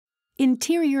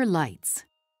Interior lights.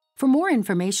 For more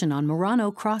information on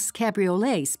Murano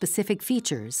CrossCabriolet specific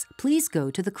features, please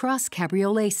go to the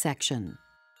CrossCabriolet section.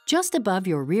 Just above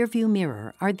your rearview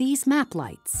mirror are these map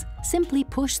lights. Simply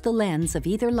push the lens of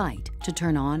either light to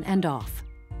turn on and off.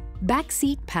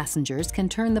 Backseat passengers can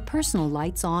turn the personal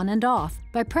lights on and off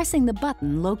by pressing the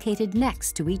button located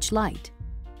next to each light.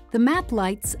 The map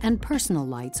lights and personal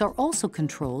lights are also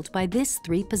controlled by this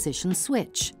 3-position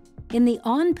switch. In the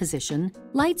on position,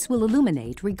 lights will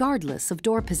illuminate regardless of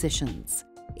door positions.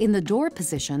 In the door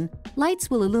position, lights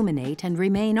will illuminate and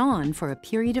remain on for a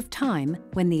period of time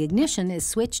when the ignition is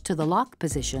switched to the lock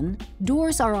position,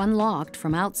 doors are unlocked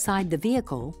from outside the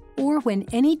vehicle, or when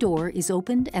any door is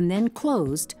opened and then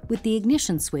closed with the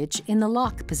ignition switch in the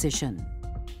lock position.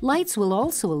 Lights will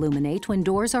also illuminate when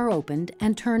doors are opened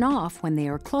and turn off when they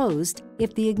are closed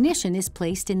if the ignition is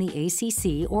placed in the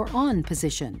ACC or on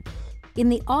position. In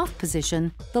the off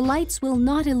position, the lights will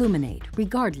not illuminate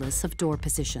regardless of door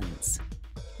positions.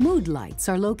 Mood lights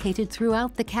are located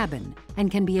throughout the cabin and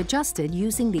can be adjusted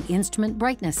using the instrument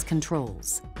brightness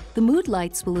controls. The mood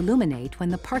lights will illuminate when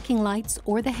the parking lights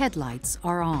or the headlights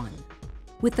are on.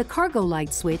 With the cargo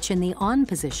light switch in the on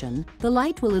position, the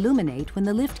light will illuminate when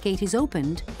the liftgate is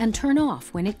opened and turn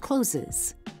off when it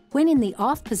closes. When in the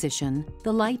off position,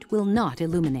 the light will not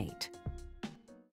illuminate.